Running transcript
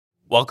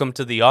Welcome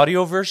to the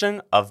audio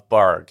version of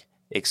BARG,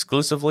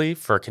 exclusively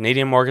for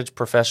Canadian mortgage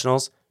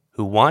professionals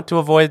who want to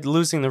avoid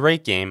losing the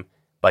rate game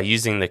by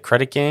using the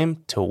credit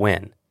game to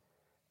win.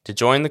 To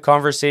join the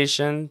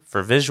conversation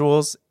for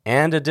visuals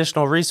and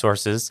additional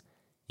resources,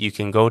 you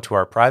can go to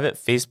our private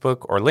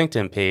Facebook or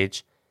LinkedIn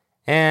page,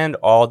 and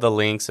all the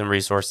links and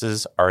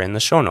resources are in the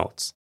show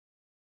notes.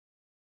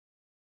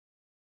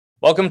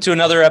 Welcome to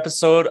another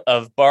episode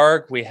of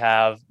BARG. We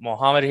have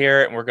Mohammed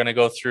here, and we're going to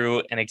go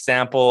through an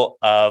example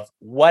of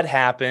what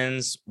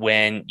happens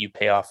when you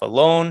pay off a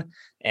loan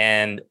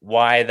and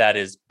why that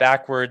is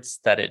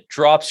backwards, that it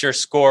drops your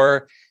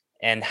score,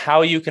 and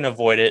how you can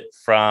avoid it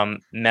from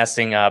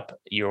messing up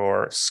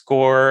your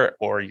score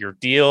or your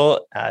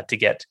deal to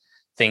get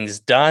things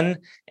done,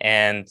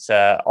 and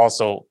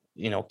also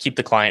keep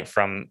the client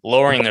from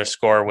lowering their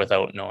score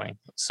without knowing.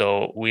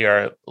 So we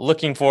are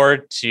looking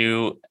forward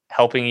to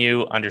helping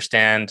you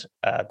understand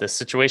the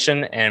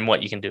situation and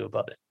what you can do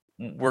about it.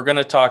 We're going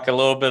to talk a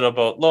little bit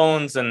about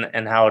loans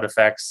and how it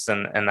affects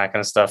and that kind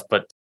of stuff,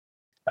 but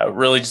I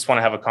really just want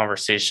to have a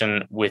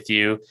conversation with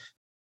you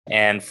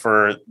and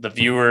for the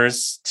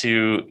viewers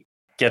to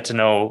get to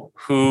know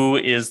who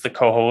is the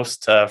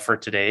co-host for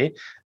today.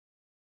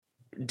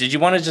 Did you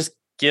want to just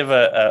give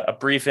a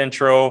brief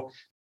intro,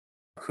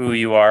 who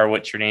you are,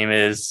 what your name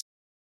is,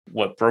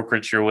 what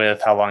brokerage you're with,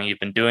 how long you've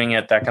been doing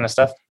it, that kind of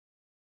stuff?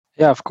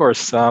 Yeah, of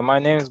course. My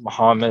name is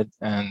Mohammed,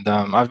 and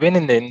I've been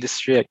in the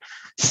industry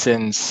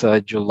since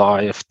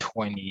July of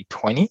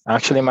 2020.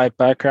 Actually, my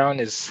background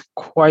is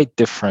quite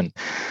different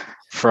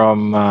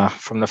from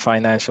the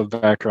financial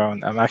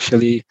background. I'm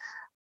actually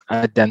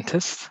a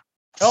dentist.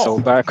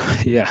 Oh.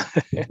 Yeah,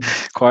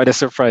 quite a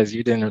surprise.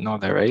 You didn't know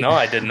that, right? No,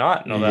 I did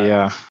not know that.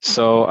 Yeah,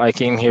 so I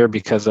came here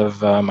because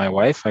of my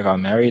wife. I got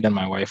married, and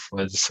my wife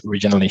was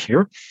originally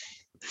here.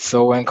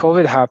 So when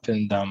COVID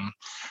happened,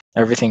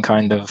 everything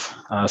kind of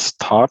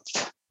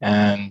stopped.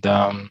 And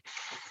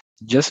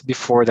just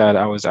before that,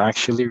 I was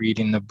actually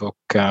reading the book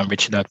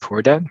Rich Dad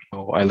Poor Dad.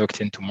 So I looked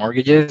into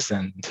mortgages,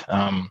 and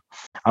I'm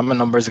a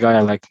numbers guy.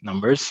 I like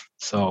numbers,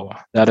 so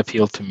that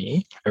appealed to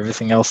me.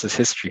 Everything else is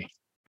history.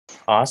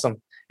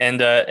 Awesome.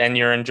 And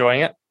you're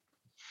enjoying it?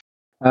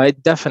 I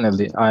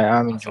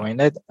am enjoying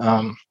it.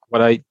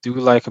 What I do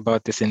like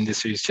about this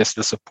industry is just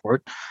the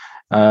support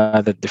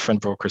that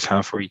different brokers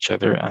have for each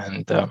other,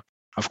 and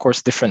of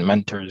course, different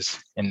mentors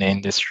in the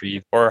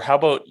industry. Or how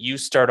about you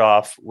start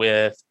off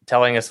with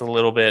telling us a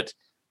little bit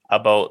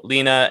about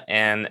Lena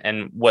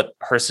and what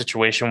her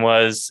situation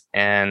was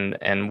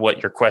and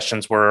what your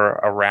questions were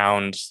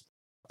around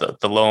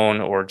the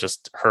loan or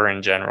just her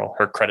in general,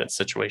 her credit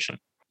situation.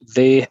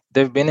 They've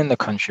been in the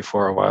country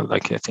for a while,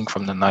 like I think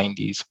from the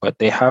 90s, but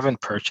they haven't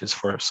purchased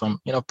for some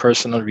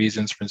personal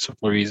reasons,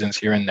 principal reasons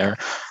here and there.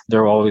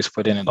 They're always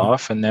putting it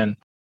off, and then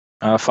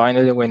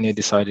finally, when they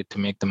decided to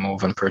make the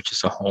move and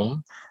purchase a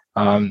home,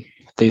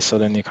 they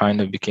suddenly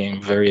kind of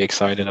became very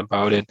excited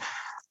about it.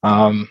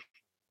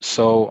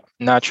 So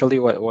naturally,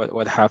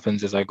 what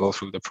happens is I go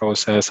through the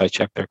process, I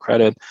check their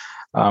credit.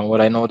 What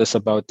I notice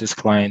about this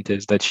client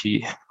is that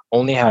she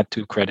only had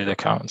 2 credit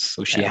accounts.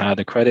 So she had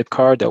a credit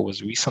card that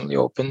was recently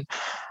opened.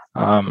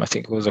 I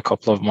think it was a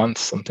couple of months,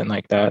 something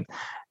like that.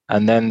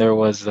 And then there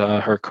was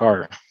her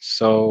car.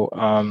 So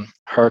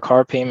her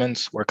car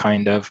payments were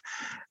kind of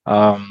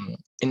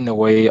in the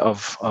way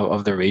of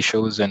the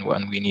ratios and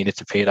when we needed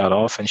to pay that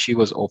off, and she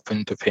was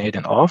open to pay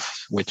it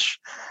off, which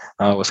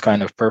was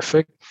kind of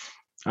perfect.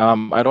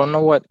 I don't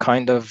know what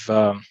kind of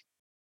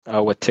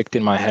what ticked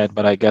in my head,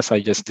 but I guess I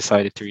just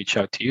decided to reach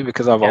out to you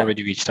because I've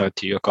already reached out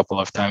to you a couple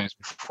of times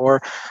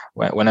before.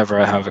 Whenever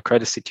I have a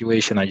credit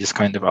situation, I just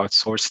kind of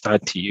outsource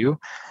that to you.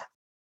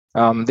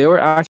 They were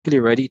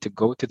actually ready to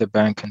go to the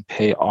bank and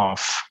pay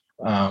off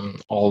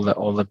all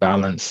the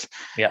balance.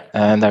 Yeah.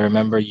 And I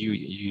remember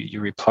you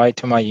replied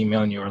to my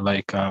email and you were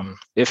like,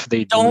 if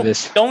they don't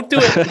do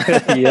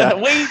it. Yeah.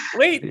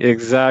 Wait.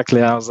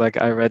 Exactly. I was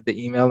like, I read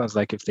the email. I was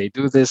like, if they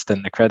do this,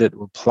 then the credit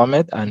will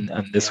plummet and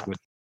this would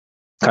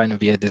kind of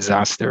be a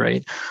disaster,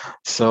 right?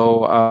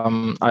 So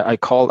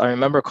I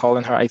remember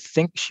calling her. I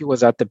think she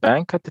was at the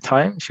bank at the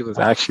time. She was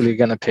actually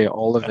gonna pay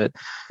all of it.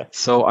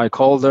 So I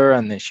called her,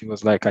 and then she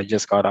was like, I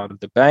just got out of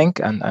the bank,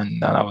 and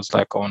I was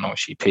like, oh no,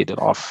 she paid it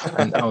off.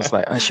 And I was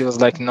like, and she was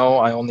like, no,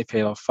 I only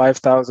paid off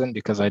 5,000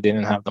 because I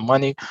didn't have the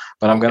money,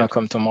 but I'm gonna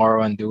come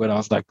tomorrow and do it. I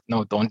was like,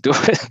 no, don't do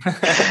it.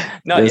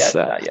 Not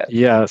yet.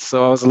 Yeah.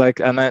 So I was like,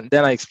 then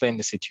I explained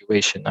the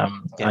situation.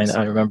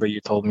 I remember you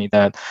told me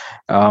that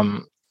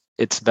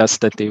it's best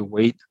that they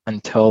wait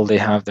until they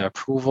have the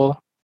approval,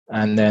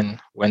 and then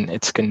when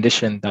it's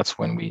conditioned, that's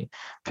when we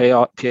pay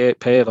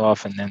it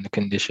off, and then the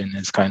condition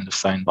is kind of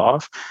signed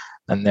off,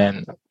 and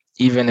then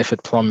even if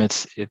it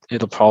plummets,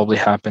 it'll probably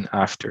happen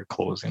after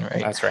closing, right?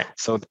 That's right.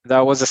 So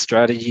that was a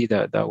strategy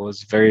that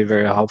was very,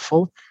 very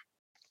helpful.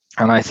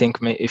 And I think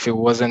if it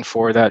wasn't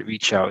for that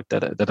reach out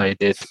that I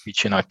did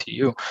reaching out to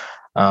you,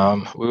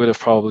 we would have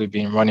probably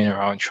been running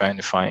around trying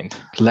to find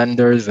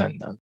lenders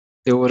and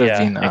it would have Yeah.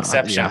 been yeah,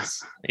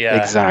 Exceptions.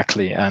 Yeah.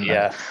 exactly.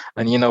 Yeah.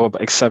 And you know,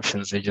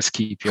 exceptions, they just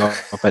keep you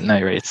up at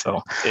night, right?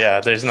 So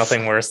Yeah, there's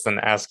nothing worse than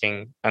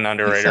asking an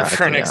underwriter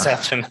for an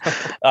exactly, yeah.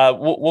 exception.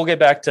 We'll get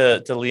back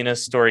to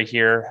Lena's story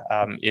here.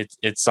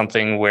 It's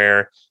something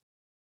where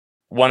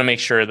want to make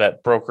sure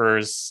that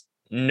brokers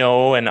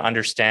know and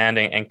understand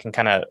and can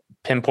kind of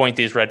pinpoint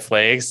these red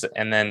flags.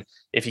 And then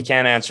if you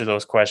can't answer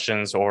those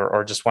questions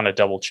or just want to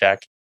double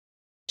check,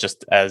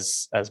 just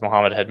as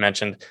Mohammed had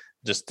mentioned,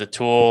 just a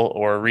tool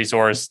or a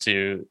resource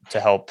to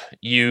help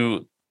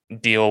you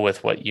deal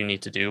with what you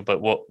need to do.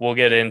 But we'll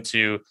get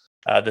into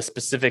the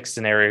specific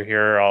scenario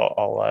here.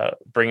 I'll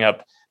bring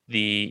up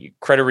the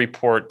credit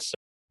report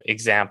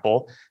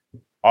example.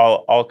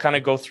 I'll kind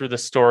of go through the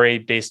story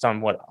based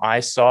on what I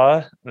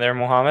saw there,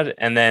 Mohammed,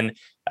 and then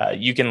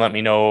you can let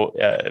me know.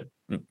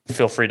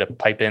 Feel free to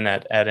pipe in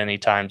at any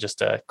time just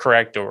to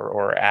correct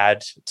or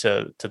add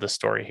to the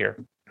story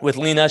here. With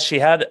Lena, she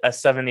had a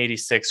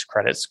 786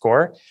 credit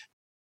score,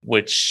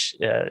 which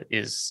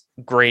is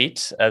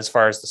great as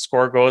far as the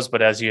score goes.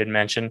 But as you had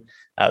mentioned,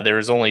 there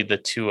was only the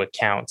 2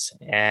 accounts.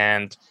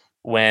 And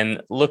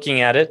when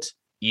looking at it,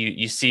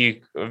 you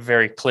see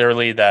very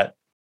clearly that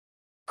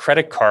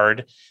credit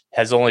card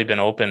has only been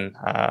open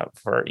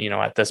for,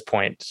 at this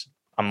point,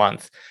 a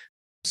month.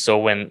 So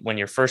when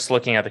you're first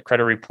looking at the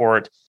credit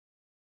report,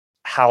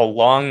 how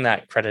long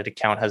that credit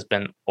account has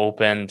been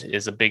opened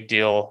is a big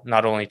deal,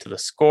 not only to the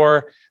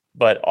score,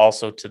 but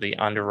also to the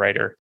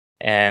underwriter.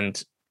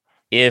 And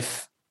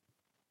if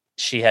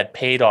she had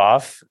paid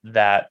off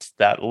that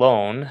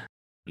loan,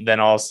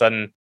 then all of a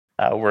sudden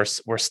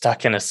we're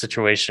stuck in a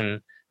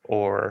situation,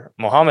 or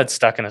Mohammed's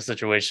stuck in a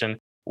situation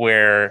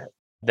where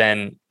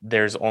then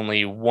there's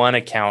only 1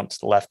 account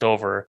left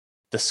over.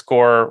 The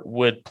score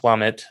would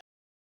plummet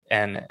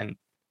and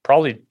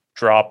probably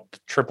drop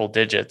triple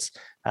digits,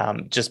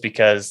 just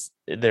because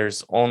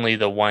there's only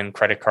the 1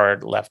 credit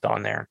card left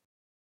on there.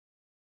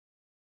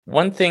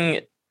 One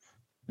thing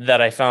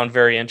that I found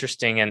very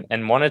interesting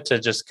and wanted to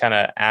just kind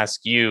of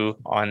ask you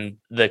on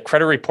the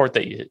credit report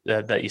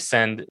that you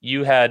send,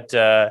 you had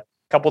a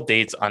couple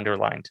dates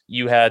underlined.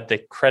 You had the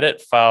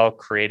credit file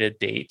created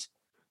date,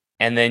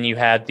 and then you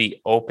had the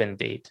open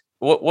date.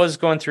 What was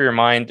going through your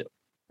mind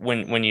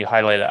when you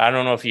highlighted? I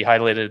don't know if you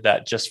highlighted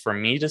that just for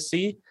me to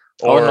see,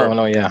 or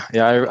no, yeah,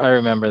 I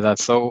remember that.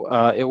 So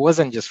it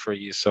wasn't just for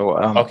you. So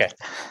okay,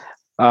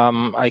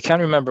 I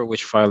can't remember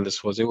which file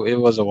this was. It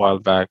was a while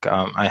back.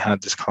 I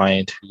had this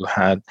client who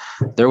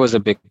there was a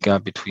big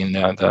gap between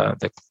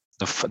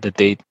the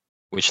date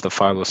which the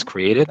file was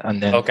created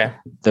and then okay,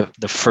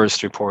 the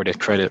first reported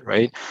credit,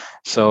 right?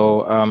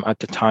 So at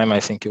the time, I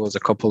think it was a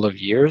couple of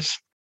years,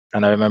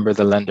 and I remember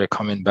the lender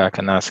coming back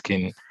and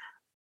asking,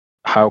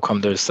 how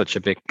come there's such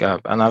a big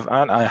gap? And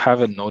I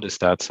haven't noticed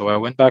that. So I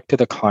went back to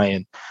the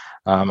client.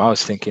 I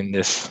was thinking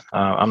this,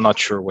 I'm not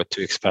sure what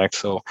to expect.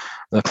 So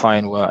the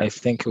client, well, I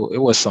think it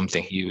was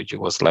something huge. It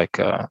was like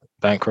a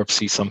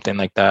bankruptcy, something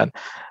like that.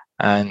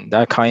 And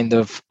that kind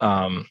of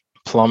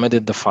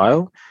plummeted the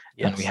file.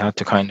 yes. And we had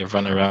to kind of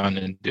run around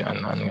and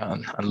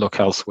look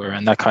elsewhere.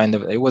 And that kind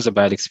of, it was a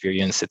bad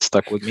experience. It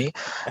stuck with me.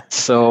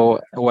 So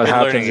what Good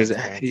happens learning is,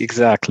 experience.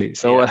 exactly.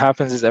 So Yeah. what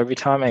happens is every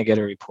time I get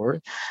a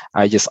report,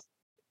 I just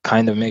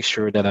kind of make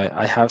sure that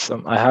I have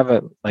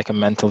a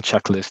mental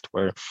checklist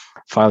where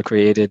file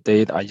created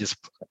date. I just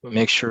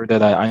make sure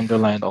that I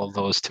underlined all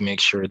those to make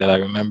sure that I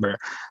remember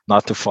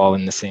not to fall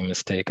in the same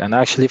mistake. And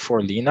actually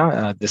for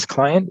Lena, this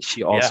client,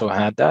 she also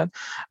had that,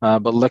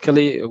 but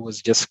luckily it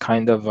was just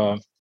kind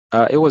of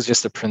it was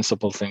just a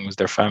principal thing with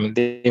their family.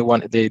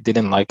 They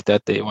didn't like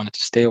that. They wanted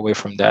to stay away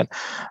from that.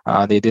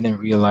 They didn't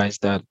realize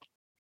that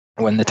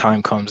when the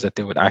time comes that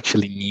they would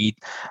actually need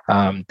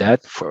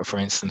debt for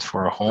instance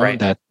for a home,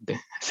 Right.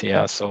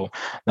 So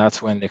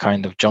that's when they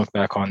kind of jump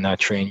back on that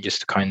train just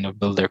to kind of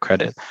build their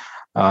credit,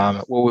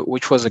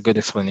 which was a good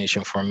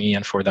explanation for me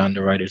and for the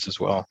underwriters as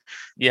well.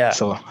 Yeah.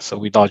 So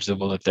we dodged the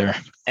bullet there.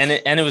 And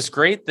it was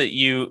great that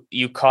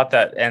you caught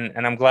that,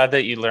 and I'm glad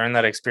that you learned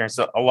that experience.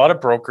 A lot of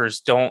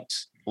brokers don't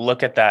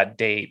look at that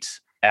date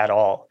at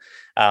all,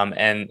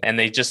 and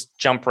they just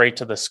jump right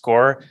to the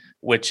score,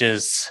 which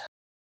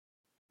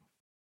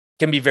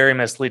can be very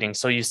misleading.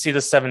 So you see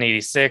the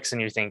 786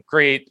 and you think,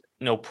 great,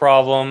 no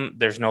problem.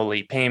 There's no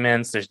late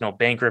payments. There's no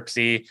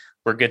bankruptcy.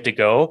 We're good to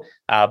go.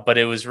 But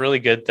it was really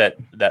good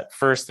that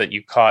first that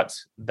you caught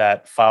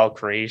that file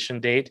creation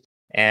date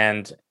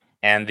and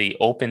the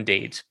open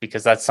date,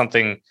 because that's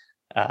something,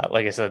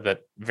 like I said,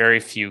 that very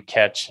few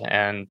catch.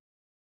 And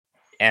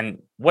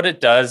what it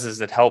does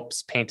is it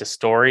helps paint a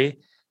story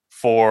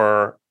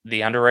for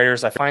the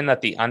underwriters. I find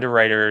that the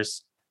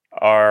underwriters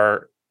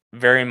are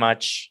very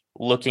much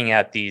looking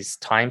at these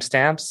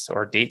timestamps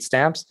or date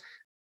stamps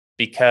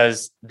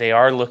because they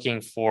are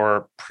looking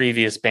for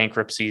previous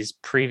bankruptcies,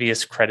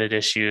 previous credit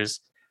issues,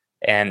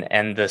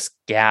 and this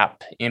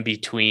gap in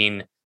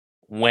between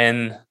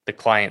when the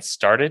client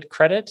started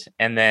credit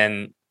and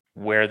then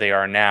where they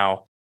are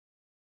now.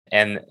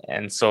 And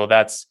so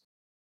that's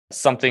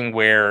something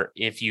where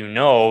if you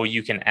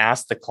can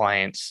ask the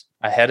client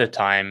ahead of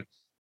time,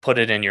 put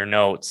it in your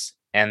notes,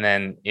 and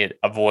then it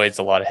avoids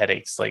a lot of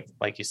headaches,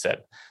 like you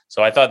said.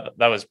 So I thought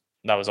that was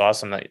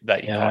awesome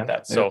that you caught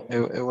that. So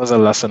it was a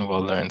lesson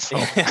well learned. So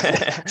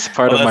it's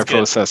part of my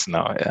process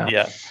now.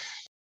 Yeah.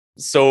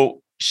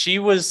 So she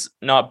was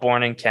not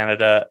born in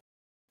Canada,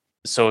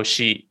 so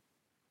she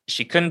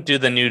couldn't do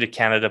the New to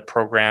Canada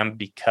program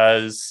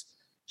because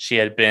she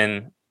had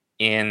been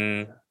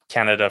in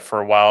Canada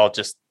for a while,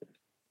 just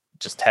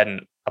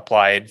hadn't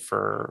applied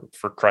for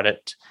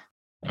credit.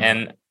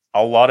 And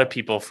a lot of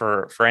people,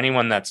 for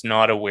anyone that's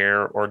not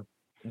aware or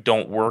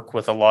don't work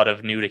with a lot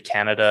of New to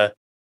Canada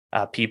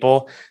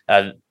people,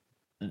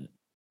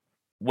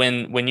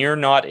 when you're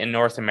not in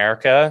North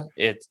America,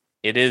 it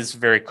is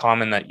very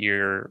common that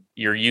you're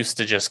used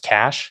to just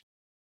cash.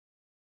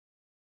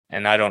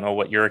 And I don't know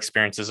what your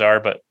experiences are,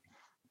 but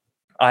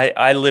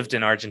I lived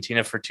in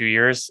Argentina for 2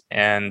 years,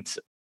 and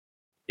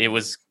it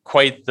was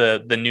quite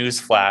the news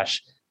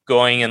flash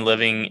going and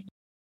living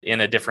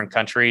in a different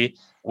country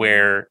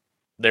where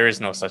there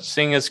is no such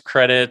thing as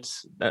credit.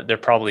 There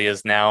probably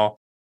is now,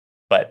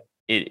 but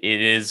it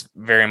is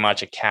very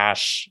much a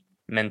cash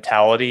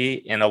mentality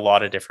in a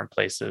lot of different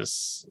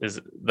places. Is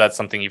that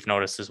something you've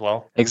noticed as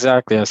well?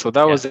 Exactly. So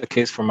that was the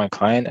case for my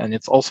client, and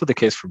it's also the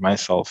case for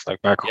myself.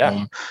 Like back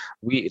home,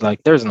 we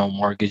there's no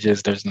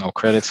mortgages, there's no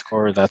credit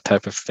score, that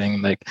type of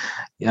thing. Like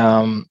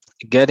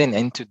getting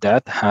into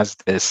debt has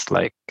this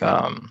dark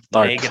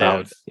negative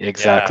cloud.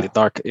 Exactly.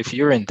 Dark. If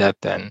you're in debt,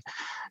 then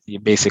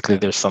basically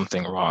there's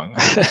something wrong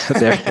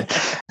there.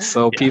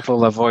 So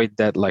people avoid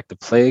debt like the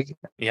plague.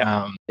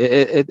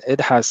 It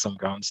has some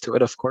grounds to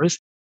it, of course.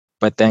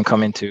 But then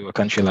coming to a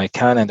country like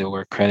Canada,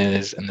 where credit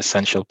is an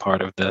essential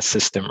part of the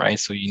system, right?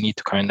 So you need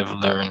to kind of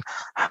learn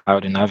how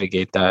to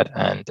navigate that.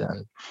 And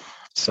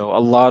so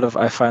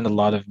I find a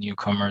lot of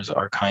newcomers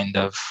are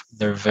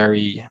they're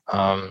very,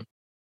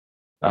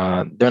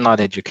 they're not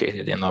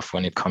educated enough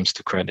when it comes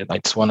to credit.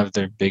 Like it's one of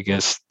their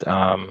biggest,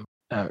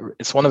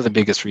 it's one of the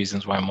biggest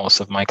reasons why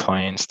most of my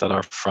clients that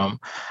are from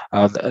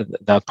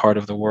that part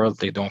of the world,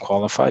 they don't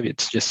qualify.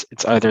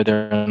 It's either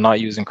they're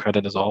not using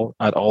credit at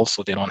all,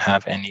 so they don't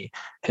have any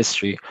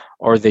history,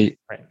 or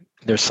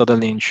they're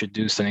suddenly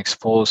introduced and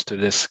exposed to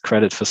this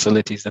credit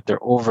facilities that they're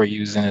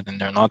overusing it and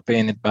they're not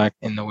paying it back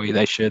in the way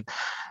they should.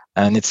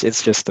 And it's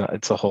just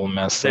it's a whole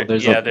mess. So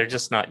they're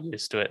just not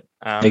used to it.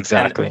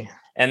 Exactly.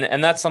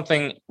 And that's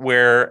something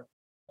where,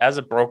 as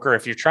a broker,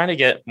 if you're trying to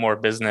get more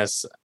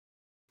business,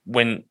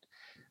 when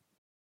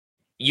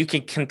you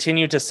can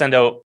continue to send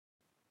out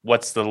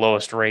what's the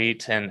lowest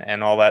rate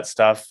and all that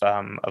stuff.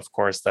 Of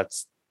course,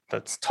 that's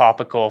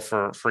topical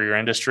for your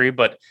industry.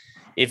 But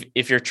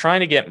if you're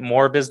trying to get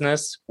more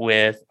business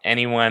with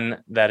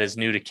anyone that is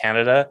new to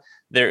Canada,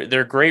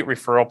 they're great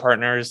referral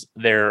partners.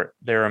 They're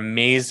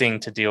amazing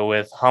to deal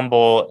with,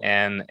 humble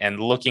and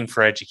looking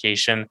for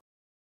education.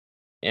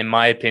 In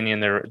my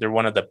opinion, they're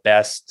one of the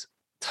best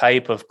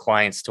type of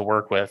clients to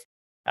work with.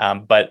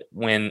 But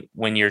when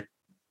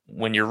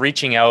you're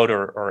reaching out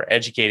or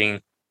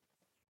educating,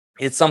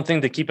 it's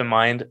something to keep in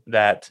mind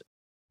that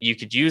you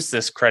could use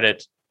this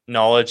credit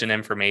knowledge and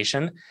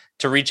information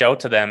to reach out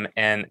to them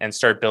and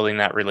start building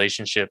that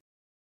relationship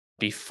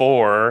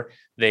before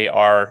they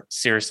are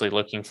seriously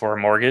looking for a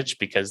mortgage,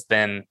 because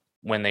then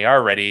when they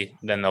are ready,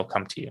 then they'll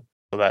come to you.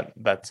 So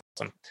that's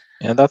awesome.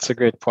 Yeah, that's a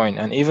great point.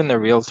 And even the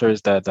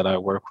realtors that I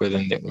work with,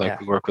 and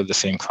we work with the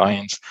same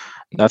clients,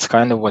 that's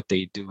kind of what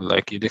they do.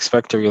 Like you'd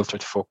expect a realtor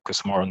to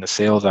focus more on the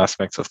sales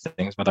aspects of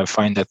things, but I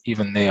find that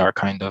even they are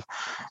kind of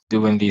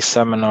doing these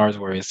seminars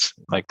where it's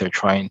like they're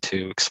trying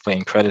to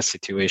explain credit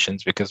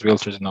situations, because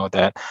realtors know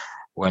that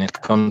when it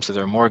comes to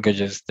their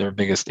mortgages, their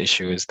biggest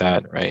issue is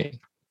that, right?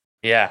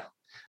 Yeah.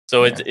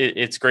 So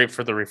it's great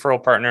for the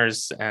referral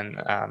partners, and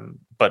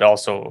but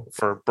also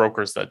for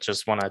brokers that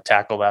just want to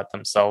tackle that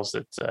themselves.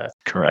 It's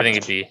correct. I think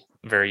it'd be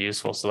very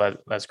useful. So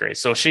that's great.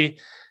 So she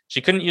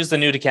couldn't use the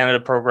New to Canada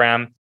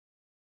program.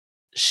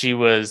 She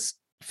was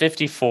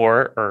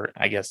 54, or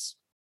I guess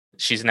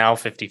she's now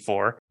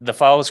 54. The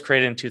file was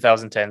created in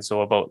 2010,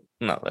 so about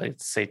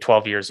let's say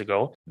 12 years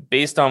ago.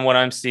 Based on what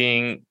I'm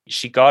seeing,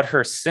 she got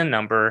her SIN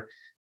number.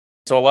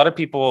 So a lot of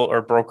people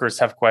or brokers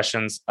have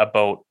questions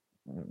about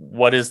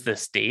what is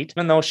this date.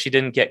 Even though she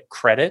didn't get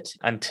credit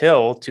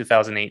until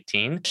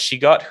 2018, she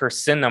got her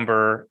SIN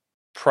number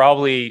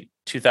probably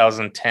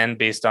 2010,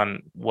 based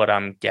on what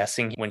I'm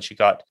guessing, when she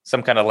got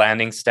some kind of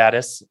landing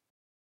status.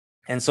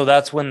 And so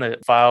that's when the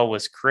file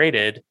was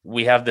created.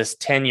 We have this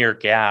 10-year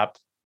gap,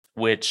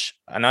 which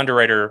an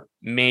underwriter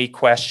may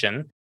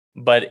question.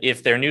 But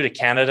if they're new to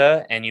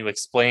Canada and you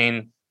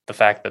explain the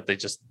fact that they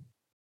just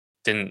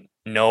didn't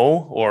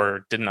know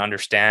or didn't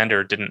understand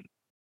or didn't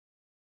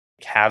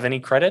have any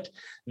credit,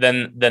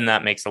 then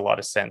that makes a lot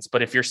of sense.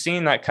 But if you're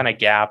seeing that kind of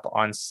gap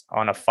on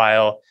a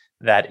file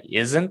that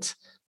isn't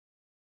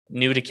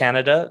new to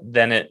Canada,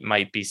 then it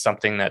might be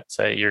something that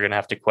you're going to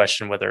have to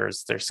question whether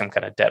there's some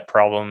kind of debt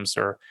problems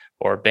or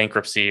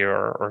bankruptcy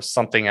or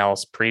something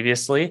else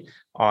previously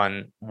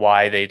on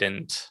why they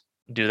didn't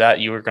do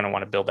that. You were going to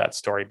want to build that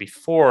story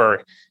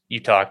before you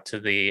talk to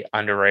the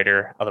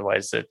underwriter.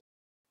 Otherwise, it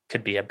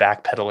could be a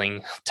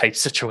backpedaling type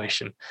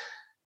situation.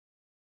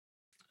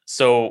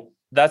 So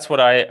that's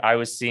what I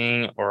was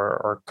seeing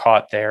or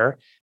caught there.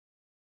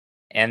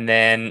 And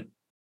then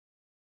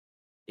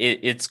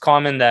it's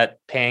common that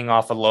paying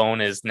off a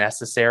loan is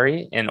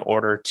necessary in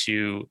order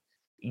to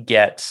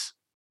get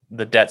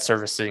the debt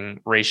servicing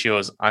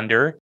ratios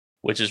under,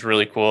 which is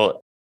really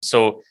cool.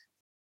 So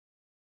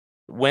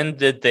when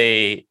did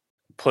they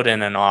put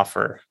in an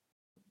offer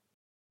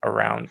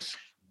around?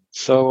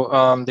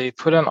 So they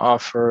put an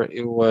offer.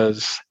 It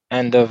was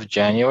end of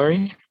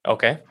January.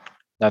 Okay.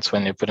 That's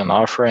when they put an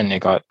offer and they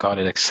got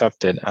it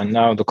accepted. And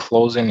now the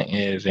closing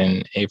is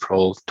in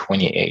April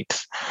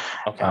 28th.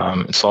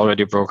 Okay. It's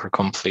already broker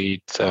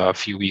complete a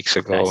few weeks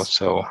ago, Nice.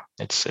 so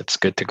it's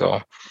good to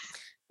go.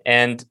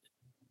 And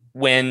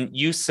when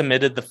you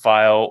submitted the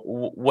file,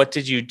 what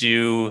did you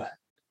do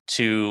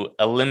to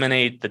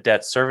eliminate the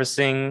debt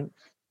servicing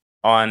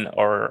on,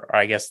 or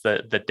I guess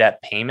the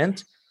debt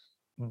payment,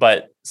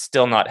 but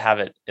still not have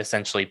it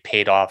essentially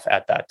paid off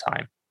at that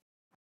time?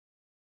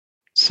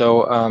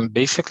 So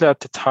basically,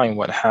 at the time,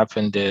 what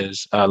happened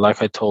is,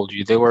 like I told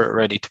you, they were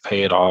ready to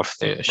pay it off.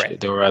 They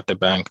were at the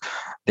bank.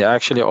 They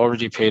actually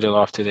already paid it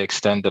off to the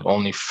extent that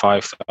only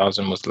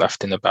 5,000 was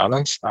left in the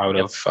balance out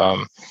of,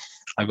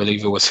 I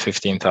believe it was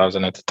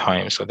 15,000 at the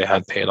time. So they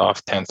had paid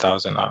off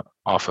 10,000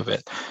 off of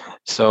it.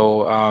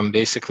 So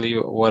basically,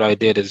 what I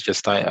did is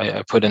just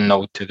I put a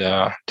note to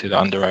the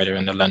underwriter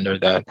and the lender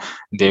that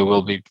they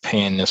will be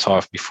paying this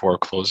off before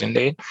closing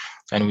date,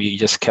 and we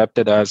just kept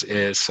it as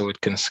is so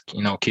it can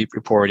keep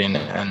reporting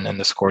and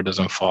the score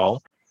doesn't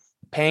fall.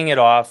 Paying it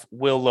off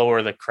will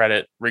lower the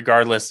credit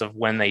regardless of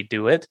when they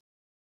do it,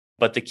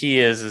 but the key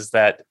is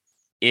that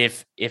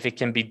if it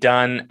can be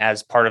done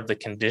as part of the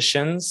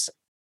conditions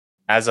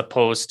as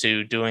opposed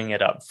to doing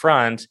it up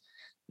front,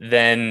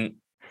 then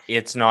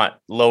it's not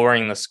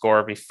lowering the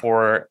score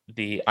before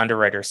the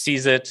underwriter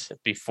sees it,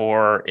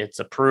 before it's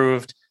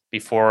approved,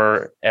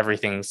 before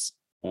everything's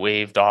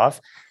waived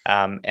off.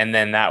 And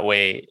then that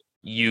way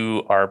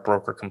you are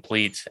broker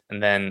complete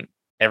and then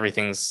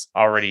everything's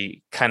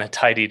already kind of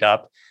tidied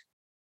up.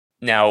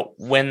 Now,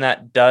 when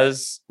that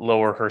does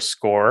lower her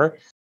score,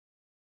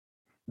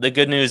 the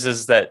good news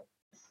is that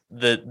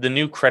the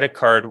new credit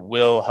card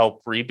will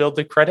help rebuild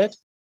the credit.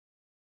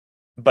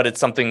 But it's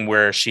something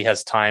where she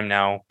has time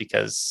now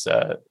because,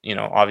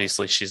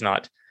 obviously she's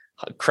not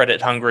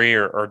credit hungry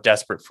or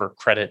desperate for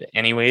credit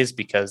anyways,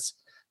 because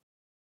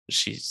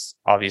she's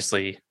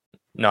obviously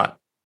not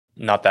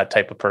that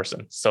type of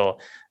person. So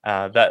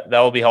that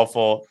will be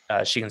helpful.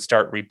 She can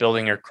start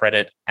rebuilding her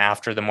credit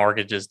after the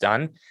mortgage is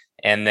done.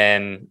 And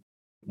then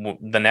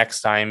the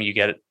next time you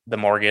get the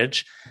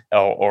mortgage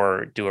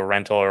or do a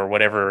rental or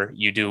whatever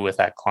you do with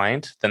that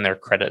client, then their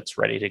credit's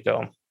ready to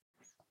go.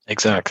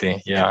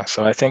 Exactly. Yeah.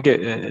 So I think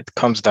it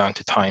comes down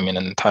to timing,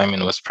 and the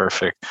timing was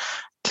perfect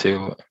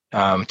to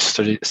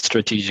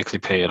strategically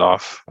pay it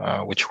off,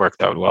 which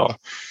worked out well.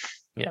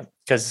 Yeah,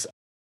 because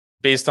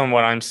based on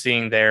what I'm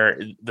seeing there,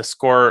 the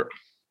score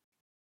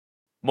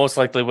most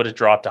likely would have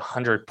dropped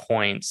 100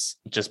 points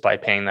just by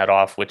paying that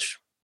off, which,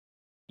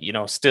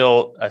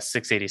 still a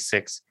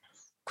 686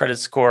 credit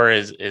score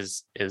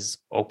is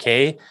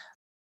okay.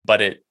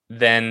 But it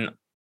then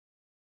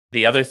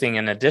the other thing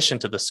in addition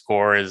to the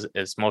score is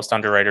most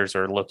underwriters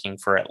are looking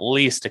for at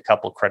least a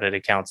couple credit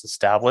accounts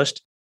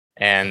established.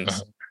 And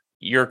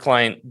your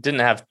client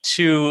didn't have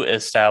two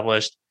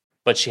established,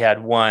 but she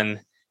had one.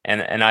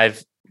 And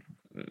I've,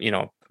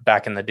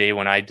 back in the day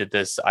when I did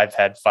this, I've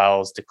had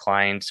files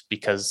declined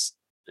because,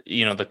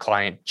 the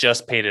client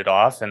just paid it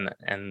off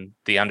and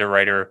the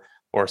underwriter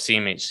or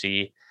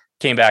CMHC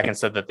came back and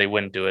said that they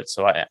wouldn't do it.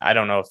 So I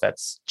don't know if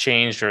that's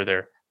changed or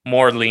they're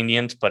more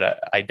lenient, but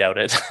I doubt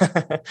it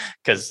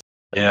because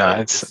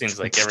it seems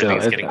like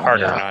everything's getting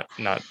harder,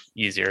 not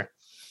easier.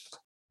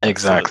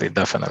 Exactly, so,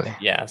 definitely.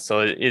 Yeah,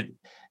 so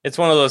it's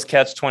one of those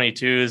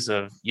catch-22s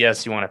of,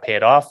 yes, you want to pay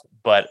it off,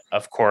 but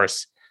of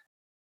course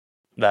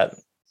that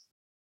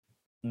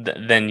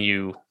then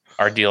you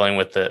are dealing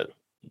with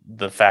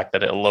the fact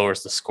that it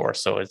lowers the score.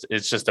 So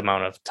it's just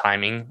amount of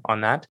timing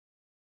on that.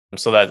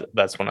 So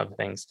that's one of the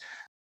things.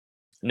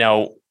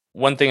 Now,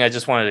 one thing I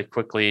just wanted to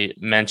quickly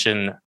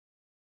mention,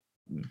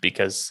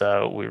 because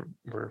we're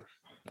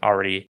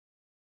already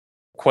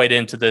quite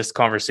into this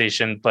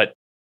conversation, but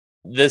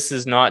this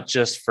is not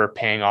just for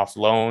paying off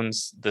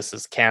loans. This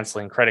is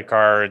canceling credit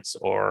cards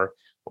or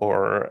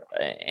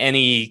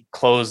any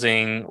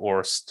closing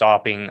or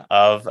stopping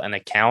of an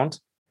account.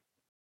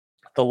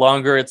 The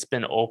longer it's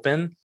been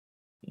open,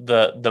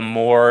 the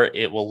more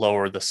it will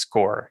lower the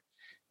score.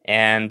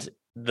 And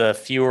the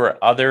fewer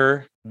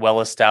other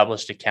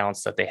well-established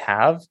accounts that they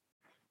have,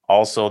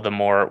 also the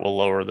more it will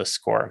lower the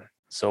score.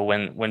 So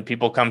when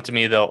people come to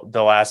me,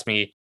 they'll ask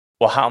me,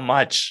 well, how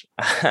much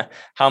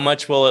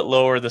will it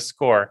lower the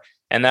score?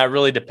 And that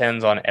really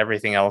depends on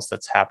everything else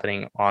that's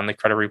happening on the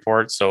credit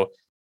report. So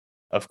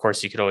of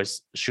course you could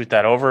always shoot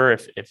that over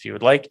if you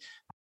would like.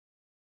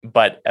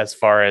 But as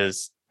far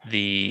as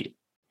the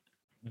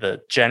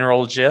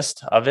general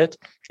gist of it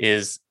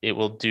is, it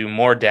will do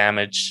more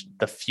damage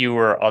the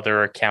fewer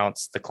other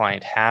accounts the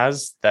client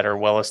has that are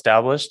well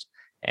established,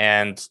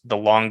 and the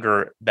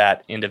longer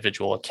that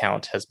individual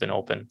account has been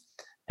open.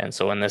 And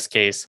so in this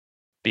case,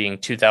 being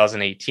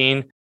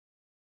 2018,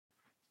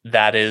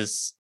 that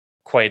is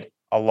quite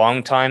a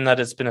long time that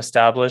it's been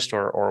established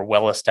or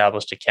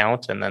well-established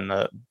account. And then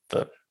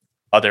the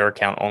other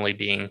account only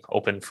being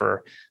open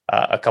for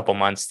a couple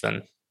months,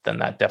 then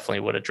that definitely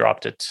would have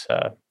dropped it,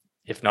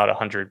 if not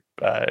 100,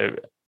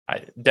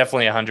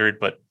 definitely 100,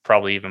 but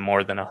probably even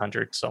more than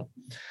 100. So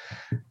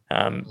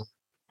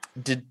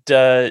did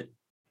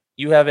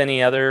you have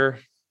any other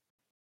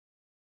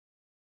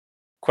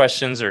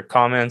questions or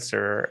comments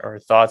or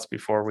thoughts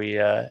before we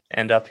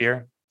end up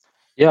here?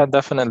 Yeah,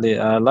 definitely.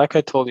 Like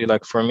I told you,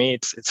 like for me,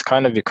 it's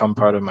kind of become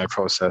part of my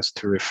process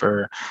to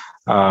refer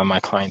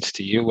my clients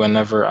to you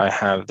whenever I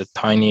have the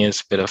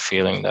tiniest bit of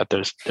feeling that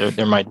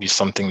there might be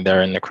something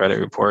there in the credit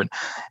report,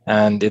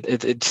 and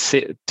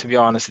to be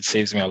honest, it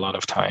saves me a lot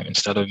of time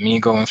instead of me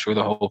going through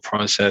the whole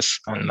process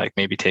and like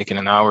maybe taking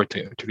an hour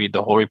to read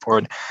the whole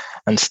report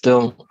and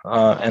still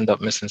end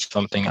up missing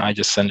something. I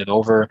just send it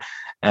over,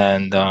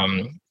 and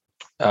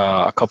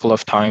a couple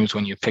of times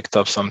when you picked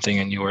up something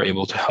and you were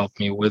able to help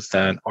me with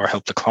that or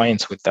help the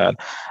clients with that,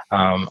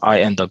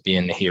 I end up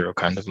being the hero,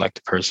 kind of like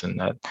the person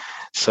that.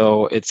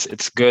 So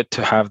it's good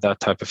to have that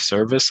type of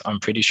service. I'm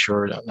pretty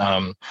sure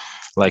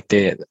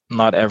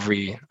not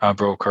every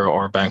broker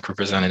or bank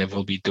representative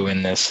will be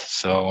doing this.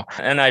 So,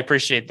 and I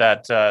appreciate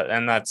that,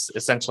 and that's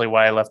essentially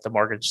why I left the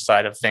mortgage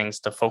side of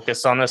things to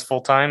focus on this full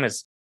time.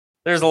 Is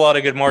there's a lot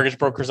of good mortgage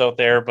brokers out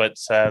there, but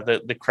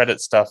the credit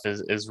stuff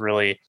is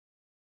really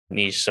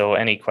niche. So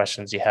any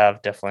questions you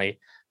have, definitely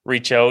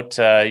reach out.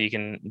 You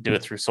can do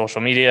it through social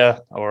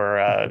media,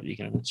 or you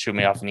can shoot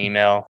me off an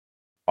email.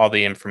 All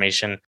the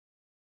information,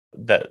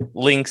 the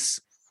links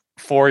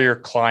for your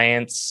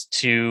clients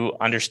to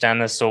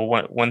understand this. So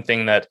one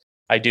thing that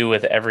I do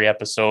with every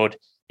episode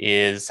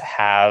is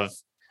have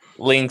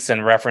links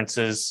and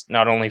references,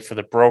 not only for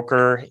the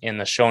broker in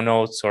the show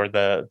notes or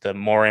the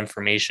more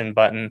information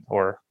button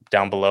or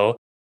down below,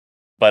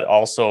 but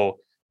also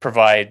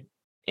provide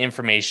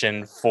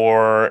information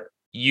for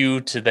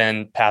you to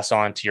then pass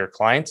on to your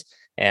clients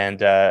and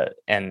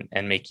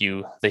make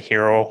you the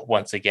hero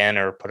once again,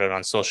 or put it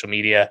on social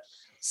media.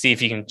 See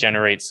if you can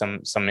generate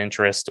some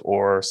interest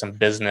or some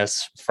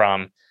business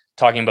from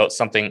talking about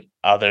something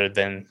other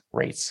than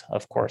rates,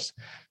 of course.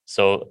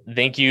 So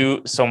thank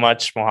you so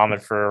much,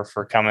 Mohammed,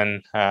 for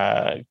coming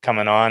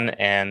on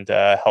and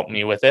helping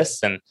me with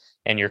this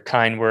and your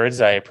kind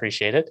words. I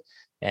appreciate it,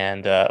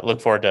 and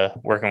look forward to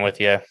working with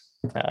you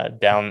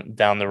down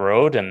the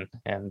road, and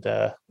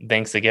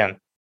thanks again.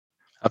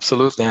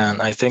 Absolutely,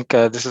 and I think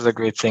this is a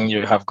great thing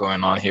you have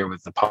going on here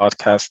with the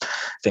podcast.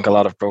 I think a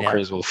lot of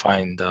brokers will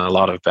find a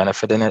lot of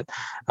benefit in it.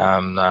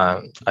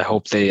 I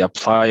hope they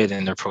apply it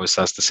in their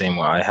process the same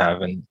way I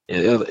have, and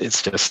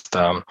it's just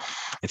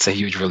it's a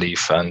huge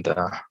relief. And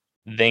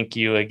thank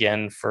you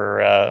again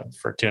for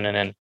tuning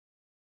in.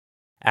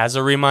 As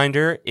a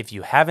reminder, if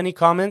you have any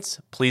comments,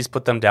 please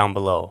put them down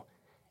below.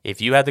 If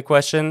you had the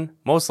question,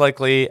 most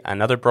likely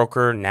another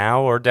broker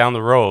now or down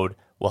the road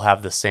will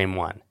have the same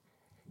one.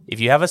 If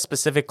you have a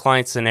specific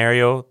client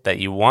scenario that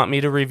you want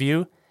me to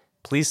review,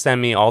 please send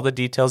me all the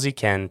details you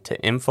can to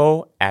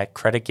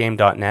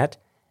info@creditgame.net,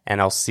 and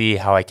I'll see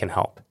how I can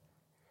help.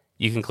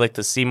 You can click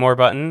the See More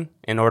button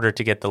in order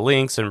to get the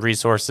links and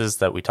resources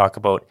that we talk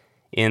about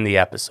in the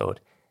episode.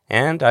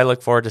 And I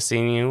look forward to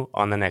seeing you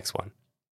on the next one.